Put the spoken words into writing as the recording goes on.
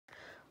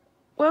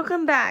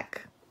Welcome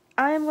back.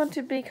 I am going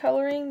to be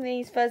coloring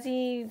these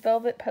fuzzy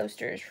velvet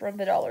posters from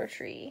the Dollar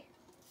Tree.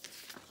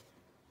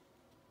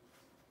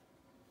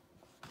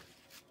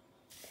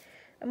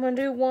 I'm going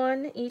to do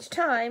one each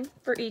time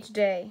for each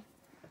day.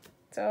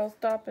 So I'll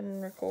stop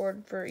and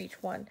record for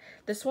each one.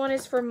 This one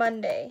is for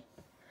Monday.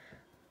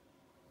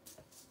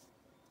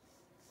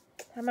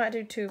 I might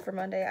do two for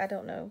Monday, I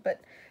don't know.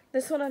 But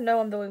this one I know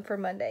I'm doing for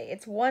Monday.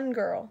 It's one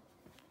girl.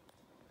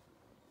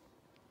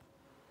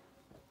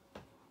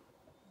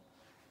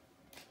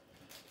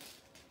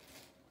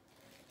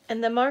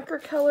 And the marker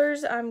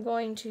colors I'm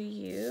going to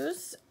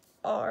use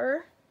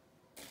are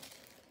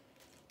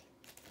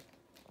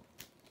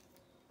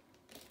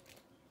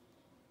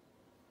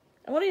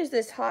I want to use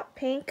this hot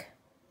pink.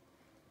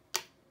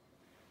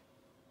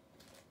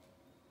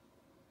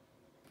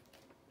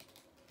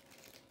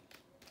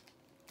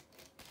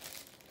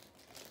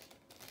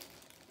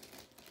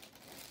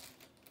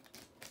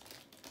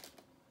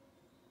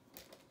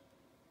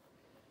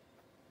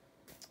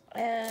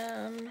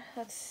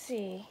 Let's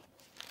see.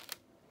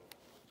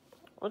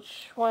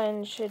 Which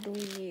one should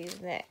we use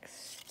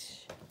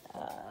next?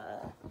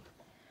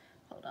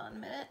 Hold on a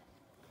minute.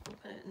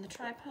 Put it in the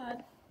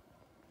tripod.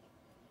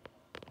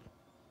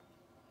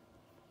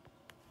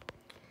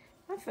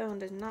 My phone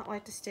does not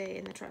like to stay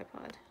in the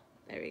tripod.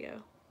 There we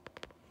go.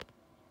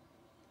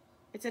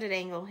 It's at an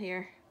angle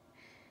here.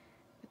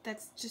 But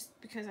that's just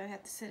because I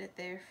have to set it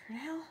there for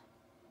now.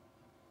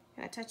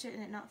 Can I touch it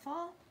and it not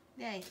fall?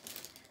 Yay.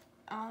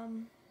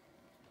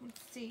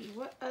 Let's see.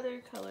 What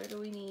other color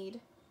do we need?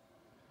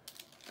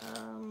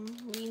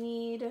 We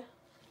need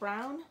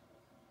brown.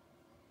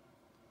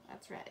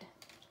 That's red.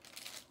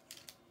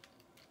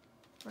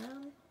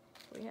 Brown.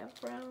 We have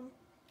brown.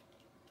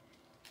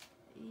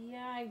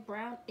 Yeah,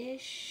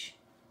 brownish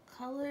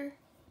color.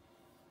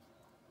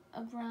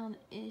 A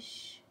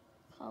brownish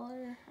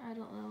color. I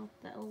don't know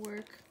if that will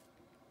work.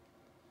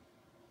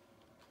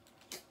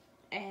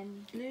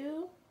 And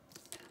blue.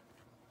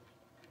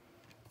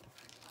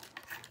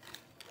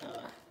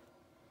 There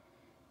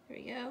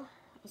we go.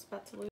 I was about to lose.